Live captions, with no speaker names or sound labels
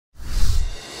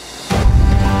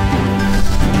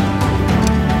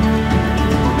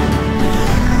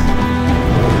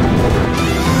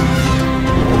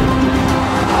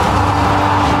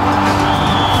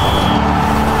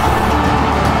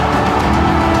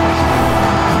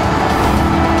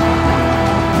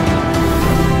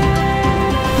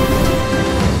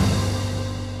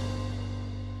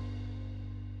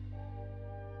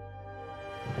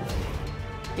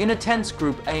In a tense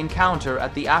Group A encounter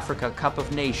at the Africa Cup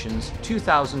of Nations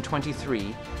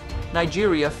 2023,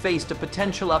 Nigeria faced a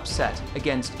potential upset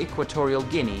against Equatorial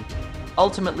Guinea,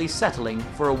 ultimately settling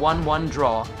for a 1-1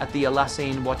 draw at the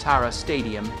Alassane Ouattara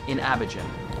Stadium in Abidjan.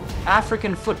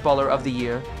 African Footballer of the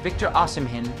Year Victor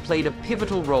Osimhen played a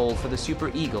pivotal role for the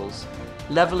Super Eagles,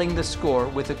 leveling the score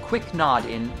with a quick nod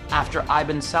in after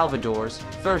Ibn Salvador's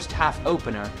first-half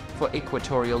opener for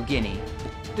Equatorial Guinea.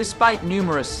 Despite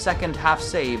numerous second-half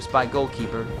saves by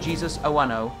goalkeeper Jesus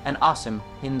Owano and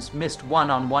Osimhen's missed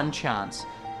one-on-one chance,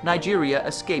 Nigeria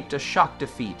escaped a shock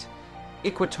defeat.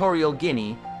 Equatorial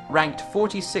Guinea, ranked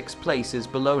 46 places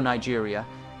below Nigeria,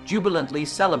 jubilantly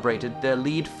celebrated their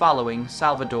lead following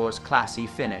Salvador's classy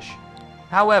finish.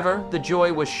 However, the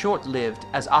joy was short-lived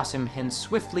as Osimhen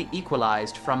swiftly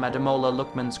equalized from Ademola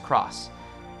Lookman's cross.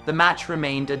 The match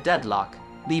remained a deadlock,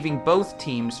 leaving both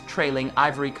teams trailing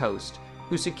Ivory Coast,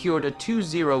 who secured a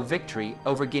 2-0 victory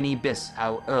over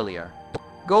Guinea-Bissau earlier.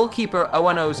 Goalkeeper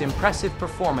Owano's impressive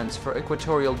performance for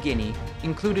Equatorial Guinea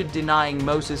included denying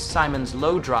Moses Simon's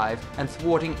low drive and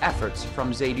thwarting efforts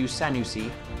from Zaidou Sanusi,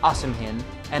 Osimhen,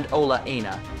 and Ola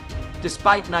Aina.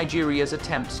 Despite Nigeria's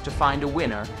attempts to find a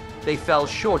winner, they fell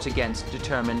short against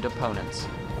determined opponents.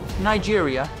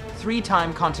 Nigeria,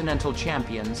 three-time continental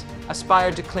champions,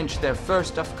 aspired to clinch their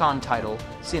first AFCON title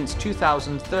since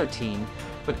 2013,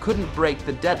 but couldn't break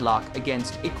the deadlock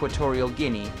against Equatorial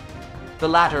Guinea. The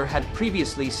latter had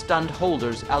previously stunned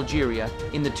holders Algeria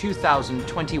in the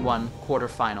 2021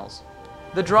 quarterfinals.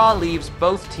 The draw leaves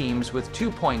both teams with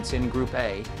 2 points in Group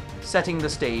A, setting the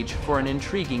stage for an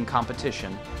intriguing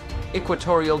competition.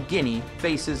 Equatorial Guinea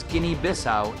faces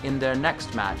Guinea-Bissau in their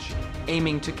next match,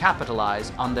 aiming to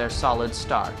capitalize on their solid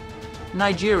start.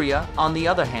 Nigeria, on the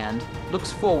other hand,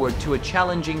 looks forward to a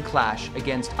challenging clash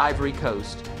against Ivory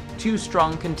Coast, two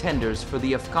strong contenders for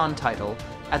the AFCON title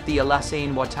at the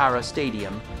Alassane Ouattara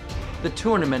Stadium. The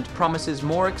tournament promises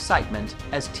more excitement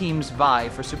as teams vie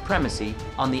for supremacy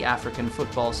on the African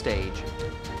football stage.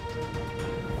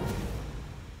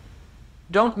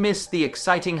 Don't miss the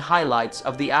exciting highlights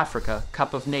of the Africa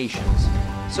Cup of Nations.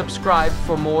 Subscribe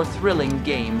for more thrilling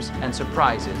games and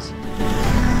surprises.